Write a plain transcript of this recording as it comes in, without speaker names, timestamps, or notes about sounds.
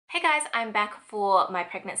Hey guys, I'm back for my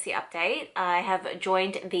pregnancy update. I have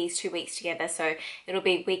joined these 2 weeks together, so it'll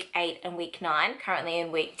be week 8 and week 9, currently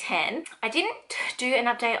in week 10. I didn't do an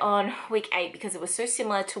update on week 8 because it was so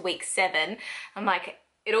similar to week 7. I'm like,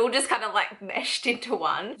 it all just kind of like meshed into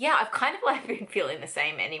one. Yeah, I've kind of like been feeling the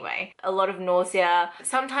same anyway. A lot of nausea,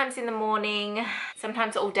 sometimes in the morning,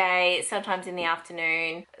 sometimes all day, sometimes in the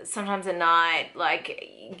afternoon, sometimes at night.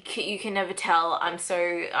 Like you can never tell. I'm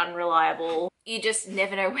so unreliable. You just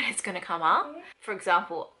never know when it's going to come up. For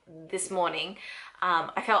example, this morning,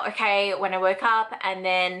 I felt okay when I woke up and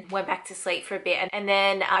then went back to sleep for a bit. And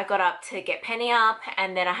then I got up to get Penny up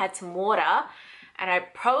and then I had some water and I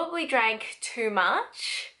probably drank too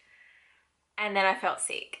much and then I felt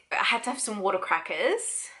sick. I had to have some water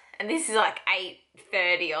crackers and this is like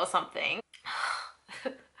 8:30 or something.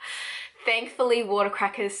 Thankfully, water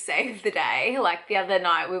crackers saved the day. Like the other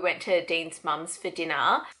night, we went to Dean's mum's for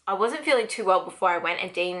dinner. I wasn't feeling too well before I went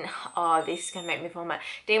and Dean, oh, this is gonna make me vomit.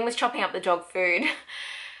 Dean was chopping up the dog food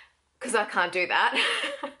because I can't do that.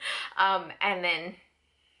 And then,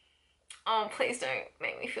 oh, please don't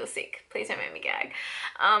make me feel sick. Please don't make me gag.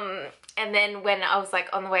 And then when I was like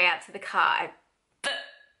on the way out to the car,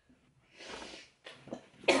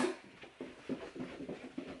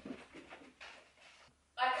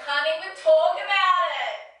 I can't even talk about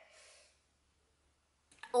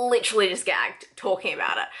it. Literally just gagged talking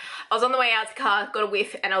about it. I was on the way out to the car, got a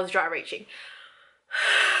whiff, and I was dry reaching.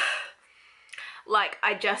 Like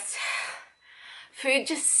food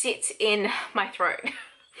just sits in my throat.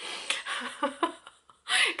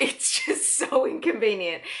 It's just so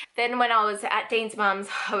inconvenient. Then when I was at Dean's mum's,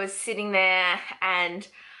 I was sitting there and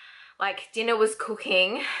like dinner was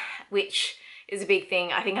cooking, which is a big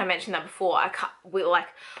thing. I think I mentioned that before.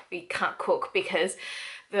 We can't cook because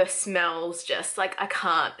the smells just like I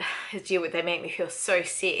can't deal with. They make me feel so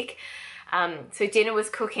sick. So dinner was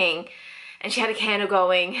cooking and she had a candle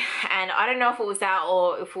going and I don't know if it was that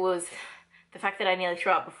or if it was the fact that I nearly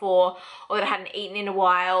threw up before or that I hadn't eaten in a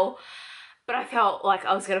while, but I felt like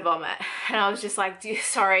I was gonna vomit and I was just like,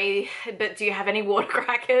 sorry, but do you have any water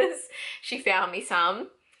crackers? She found me some.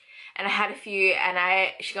 And I had a few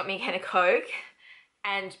and she got me a can of Coke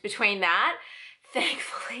and between that,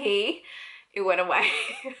 thankfully, it went away.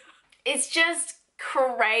 It's just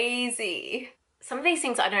crazy. Some of these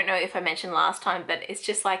things I don't know if I mentioned last time, but it's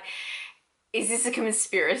just like, is this a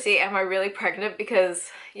conspiracy? Am I really pregnant? Because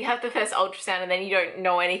you have the first ultrasound and then you don't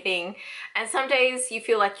know anything. And some days you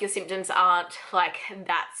feel like your symptoms aren't like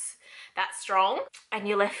that strong and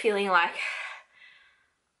you're left feeling like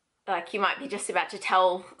you might be just about to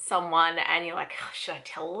tell someone and you're like, oh, should I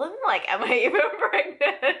tell them? Like, am I even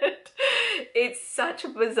pregnant? It's such a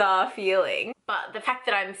bizarre feeling. But the fact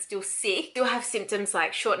that I'm still sick, still have symptoms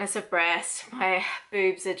like shortness of breath, my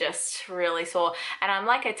boobs are just really sore, and I'm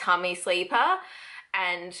like a tummy sleeper,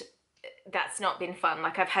 and that's not been fun.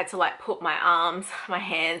 Like I've had to like put my arms, my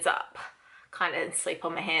hands up, kind of sleep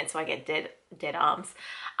on my hands so I get dead arms.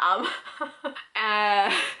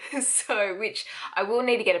 So which I will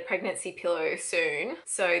need to get a pregnancy pillow soon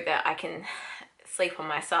so that I can sleep on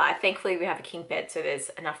my side. Thankfully we have a king bed so there's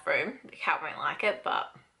enough room. The cat won't like it, but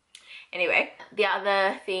anyway. The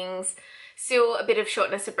other things, still a bit of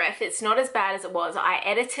shortness of breath. It's not as bad as it was. I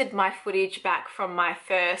edited my footage back from my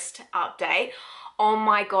first update. Oh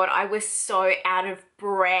my god, I was so out of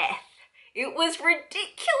breath. It was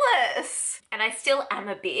ridiculous. And I still am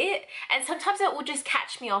a bit. And sometimes it will just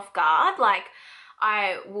catch me off guard. Like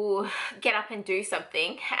I will get up and do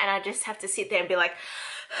something and I just have to sit there and be like,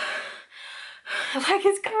 like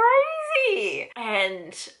it's crazy.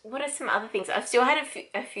 And what are some other things? I've still had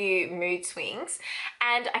a few mood swings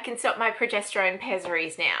and I can stop my progesterone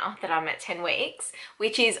pessaries now that I'm at 10 weeks,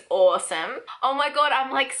 which is awesome. Oh my god,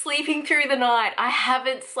 I'm like sleeping through the night. I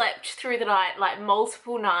haven't slept through the night like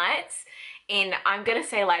multiple nights in, I'm gonna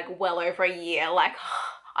say like well over a year. Like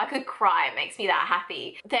I could cry, it makes me that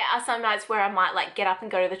happy. There are some nights where I might like get up and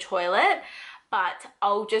go to the toilet, but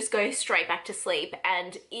I'll just go straight back to sleep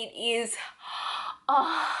and it is,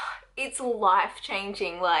 oh, it's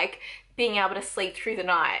life-changing, like being able to sleep through the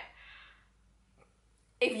night.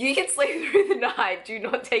 If you can sleep through the night, do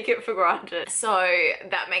not take it for granted. So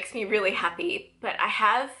that makes me really happy. But I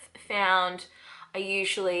have found I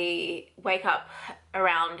usually wake up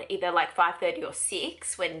around either like 5:30 or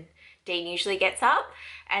 6 when Dean usually gets up,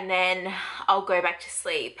 and then I'll go back to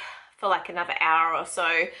sleep for like another hour or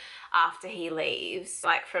so after he leaves,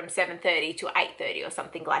 like from 7:30 to 8:30 or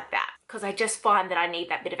something like that, because I just find that I need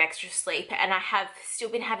that bit of extra sleep. And I have still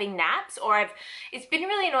been having naps, or it's been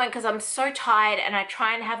really annoying because I'm so tired and I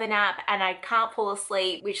try and have a nap and I can't fall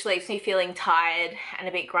asleep, which leaves me feeling tired and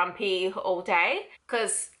a bit grumpy all day,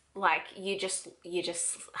 because like you just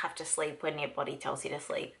have to sleep when your body tells you to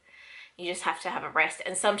sleep. You just have to have a rest.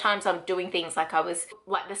 And sometimes I'm doing things like I was,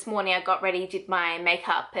 like this morning I got ready, did my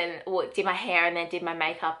makeup and did my hair and then did my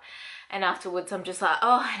makeup. And afterwards I'm just like,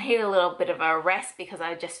 oh, I need a little bit of a rest because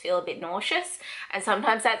I just feel a bit nauseous. And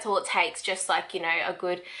sometimes that's all it takes, just like, you know, a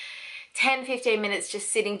good 10-15 minutes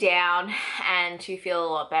just sitting down and to feel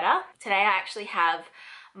a lot better. Today I actually have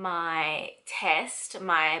my test,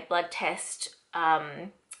 my blood test.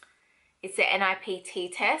 It's the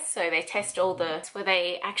NIPT test, so they test all the, where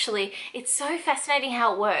they actually, it's so fascinating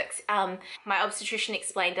how it works. My obstetrician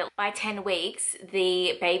explained that by 10 weeks,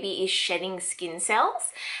 the baby is shedding skin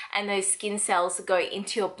cells, and those skin cells go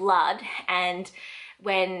into your blood, and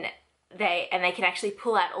when they can actually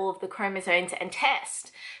pull out all of the chromosomes and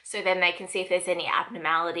test. So then they can see if there's any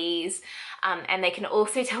abnormalities, and they can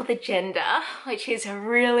also tell the gender, which is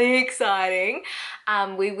really exciting.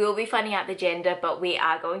 We will be finding out the gender, but we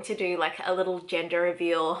are going to do like a little gender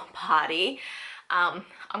reveal party. I'm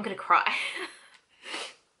gonna cry.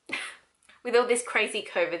 With all this crazy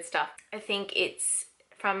COVID stuff, I think it's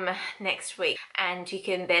from next week, and you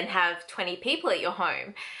can then have 20 people at your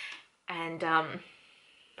home. And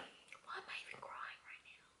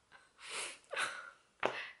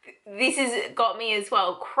this has got me as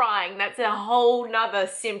well, crying. That's a whole nother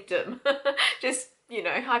symptom. Just, you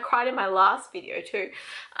know, I cried in my last video too.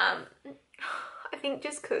 I think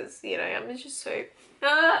just because, you know, I'm just so...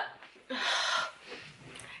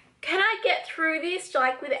 Can I get through this,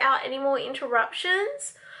 like, without any more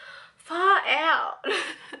interruptions? Far out.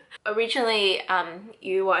 Originally,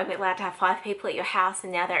 you were only allowed to have 5 people at your house,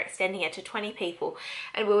 and now they're extending it to 20 people.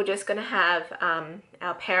 And we were just going to have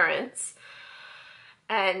our parents.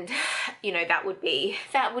 And, you know, that would be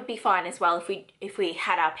fine as well if we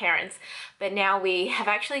had our parents. But now we have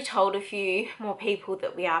actually told a few more people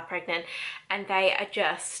that we are pregnant, and they are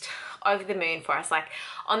just over the moon for us. Like,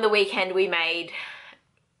 on the weekend we made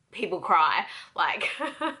people cry. Like,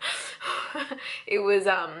 it was,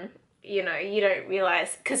 you know, you don't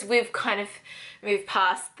realize, because we've kind of moved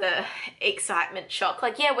past the excitement shock.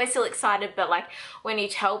 Like, yeah, we're still excited, but like when you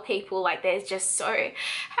tell people, like, they're just so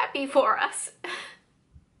happy for us.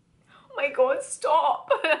 Oh my god,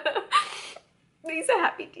 stop. These are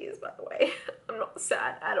happy tears, by the way. I'm not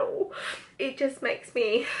sad at all. It just makes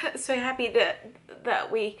me so happy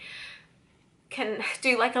that we can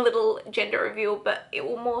do like a little gender reveal, but it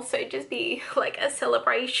will more so just be like a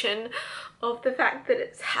celebration of the fact that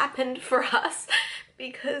it's happened for us,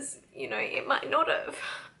 because, you know, it might not have.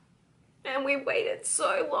 And we waited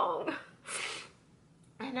so long.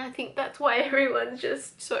 And I think that's why everyone's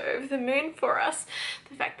just so over the moon for us.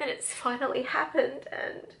 The fact that it's finally happened,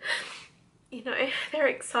 and, you know, they're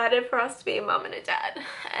excited for us to be a mum and a dad.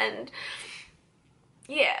 And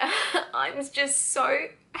yeah, I'm just so,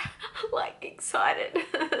 like, excited.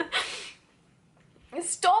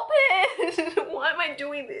 Stop it! Why am I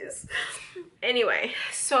doing this? Anyway,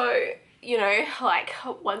 so, you know, like,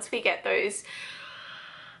 once we get those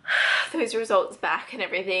results back and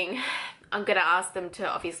everything, I'm gonna ask them to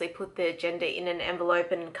obviously put the gender in an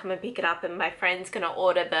envelope and come and pick it up, and my friend's gonna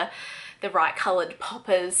order the right coloured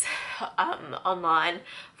poppers online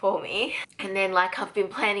for me. And then, like, I've been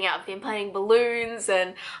planning balloons,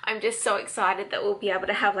 and I'm just so excited that we'll be able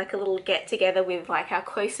to have like a little get together with like our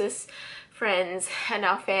closest friends and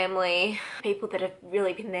our family, people that have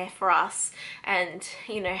really been there for us and,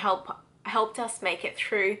 you know, helped us make it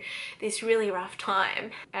through this really rough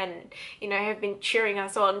time, and, you know, have been cheering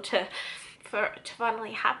us on for it to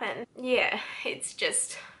finally happen. Yeah, it's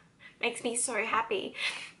just makes me so happy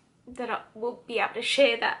that I will be able to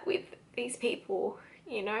share that with these people,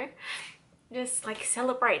 you know, just like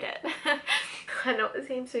celebrate it. I know it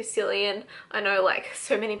seems so silly, and I know like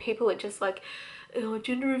so many people are just like, oh,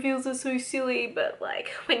 gender reveals are so silly, but like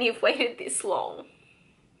when you've waited this long,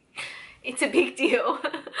 it's a big deal.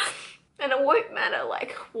 And it won't matter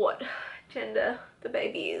like what gender the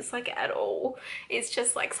baby is, like, at all. It's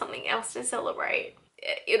just like something else to celebrate.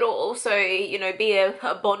 It'll also, you know, be a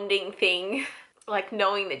bonding thing, like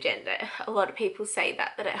knowing the gender. A lot of people say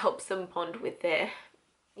that it helps them bond with their,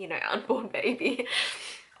 you know, unborn baby.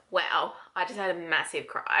 Wow, I just had a massive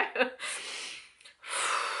cry.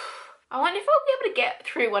 I wonder if I'll be able to get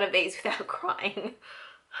through one of these without crying.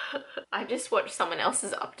 I just watched someone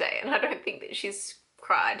else's update, and I don't think that she's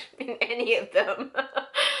cried in any of them.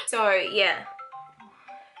 So yeah.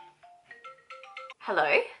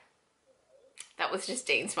 Hello? That was just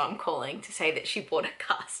Dean's mum calling to say that she bought a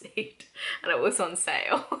car seat and it was on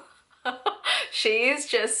sale. She is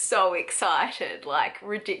just so excited, like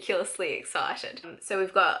ridiculously excited. So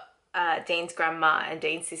we've got Dean's grandma and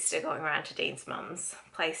Dean's sister going around to Dean's mum's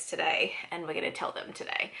place today, and we're going to tell them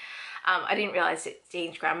today. I didn't realise that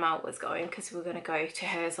Dean's grandma was going because we were going to go to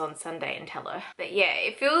hers on Sunday and tell her. But yeah,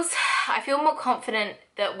 I feel more confident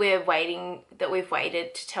that we've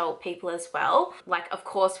waited to tell people as well. Like, of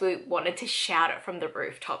course, we wanted to shout it from the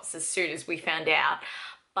rooftops as soon as we found out,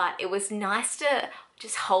 but it was nice to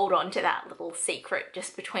just hold on to that little secret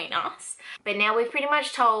just between us. But now we've pretty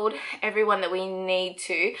much told everyone that we need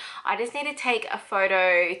to. I just need to take a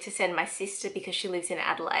photo to send my sister because she lives in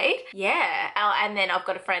Adelaide. Yeah, and then I've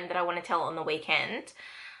got a friend that I want to tell on the weekend.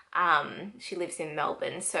 She lives in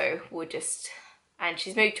Melbourne, so we'll just, and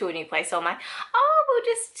she's moved to a new place, so I'm like, oh,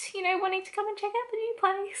 we'll just, you know, wanting to come and check out the new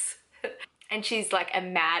place. And she's like a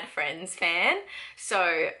mad Friends fan.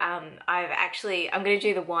 So I'm gonna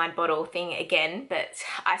do the wine bottle thing again, but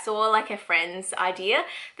I saw like a Friends idea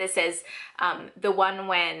that says the one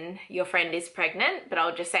when your friend is pregnant, but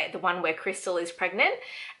I'll just say the one where Crystal is pregnant,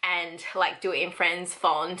 and like do it in Friends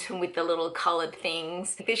font and with the little colored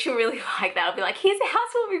things. I think she'll really like that. I'll be like, here's a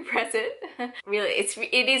housewarming present. Really,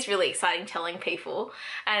 it is really exciting telling people.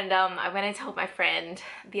 And I went and told my friend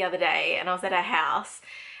the other day, and I was at her house,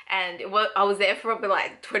 and I was there for probably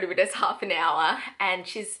like 20 minutes, half an hour, and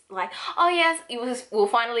she's like, oh yes, we're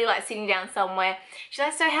finally like sitting down somewhere. She's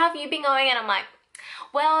like, so how have you been going? And I'm like,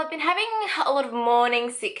 well, I've been having a lot of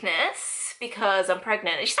morning sickness because I'm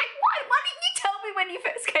pregnant. And she's like, what? Why didn't you tell me when you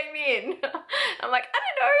first came in? I'm like, I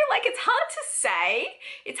don't know, like it's hard to say.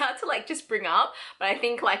 It's hard to like just bring up, but I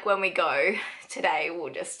think like when we go today,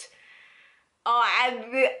 we'll just, oh,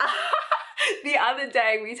 and the other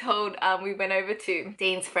day we went over to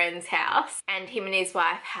Dean's friend's house, and him and his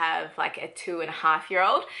wife have like a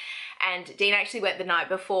 2.5-year-old, and Dean actually went the night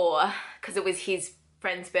before because it was his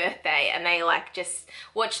friend's birthday, and they like just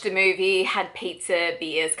watched a movie, had pizza,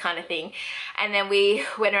 beers kind of thing. And then we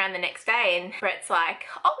went around the next day, and Brett's like,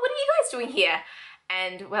 oh, what are you guys doing here?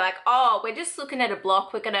 And we're like, oh, we're just looking at a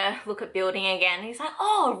block. We're gonna look at building again. And he's like,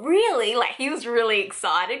 oh, really? Like, he was really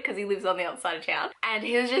excited because he lives on the other side of town. And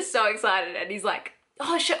he was just so excited. And he's like,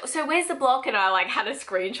 oh, so where's the block? And I like had a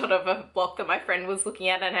screenshot of a block that my friend was looking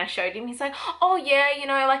at, and I showed him. He's like, oh yeah, you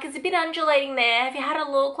know, like it's a bit undulating there. Have you had a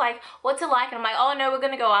look? Like, what's it like? And I'm like, oh no, we're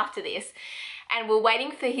gonna go after this. And we're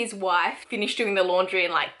waiting for his wife to finish doing the laundry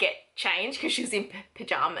and like get changed because she was in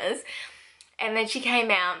pajamas. And then she came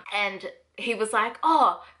out, and he was like,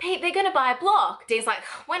 oh, Pete, they're gonna buy a block. Dean's like,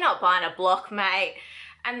 we're not buying a block, mate.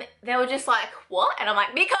 And they were just like, what? And I'm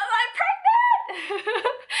like, because I'm pregnant.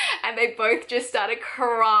 And they both just started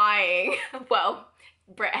crying. Well,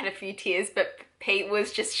 Brett had a few tears, but Pete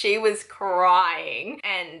was just, she was crying.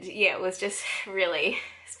 And yeah, it was just really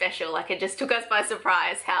special. Like, it just took us by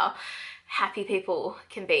surprise how happy people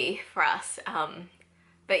can be for us.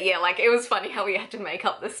 But yeah, like it was funny how we had to make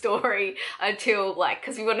up the story until like,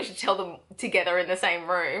 because we wanted to tell them together in the same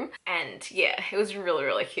room. And yeah, it was really,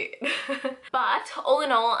 really cute. But all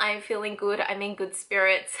in all, I'm feeling good. I'm in good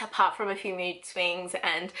spirits, apart from a few mood swings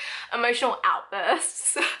and emotional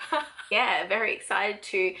outbursts. Yeah, very excited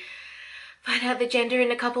to find out the gender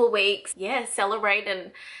in a couple of weeks. Yeah, celebrate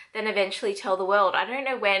and then eventually tell the world. I don't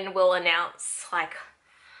know when we'll announce, like,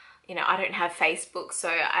 you know, I don't have Facebook, so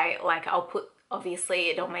I'll put obviously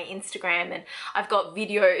it on my Instagram, and I've got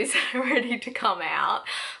videos ready to come out,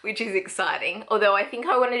 which is exciting. Although I think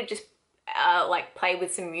I wanted to just like play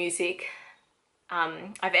with some music.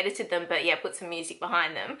 I've edited them, but yeah, put some music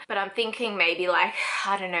behind them. But I'm thinking maybe like,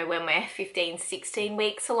 I don't know, when we're 15, 16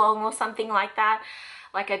 weeks along or something like that.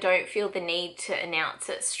 Like, I don't feel the need to announce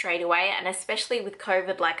it straight away. And especially with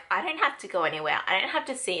COVID, like I don't have to go anywhere. I don't have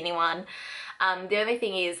to see anyone. The only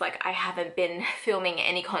thing is, like, I haven't been filming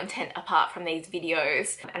any content apart from these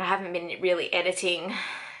videos, and I haven't been really editing,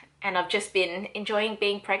 and I've just been enjoying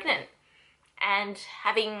being pregnant and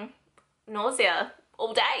having nausea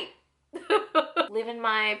all day. Living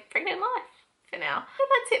my pregnant life for now. So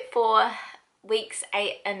that's it for weeks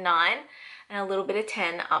 8 and 9 and a little bit of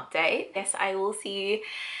 10 update. Guess I will see you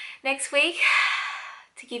next week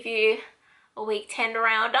to give you a week 10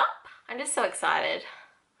 roundup. I'm just so excited.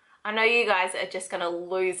 I know you guys are just gonna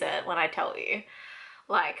lose it when I tell you.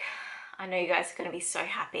 Like, I know you guys are gonna be so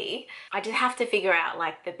happy. I just have to figure out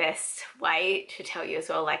like the best way to tell you as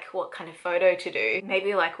well, like what kind of photo to do.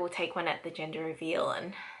 Maybe like we'll take one at the gender reveal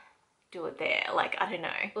and do it there. Like, I don't know,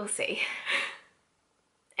 we'll see.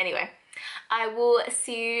 Anyway, I will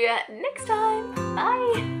see you next time.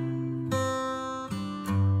 Bye.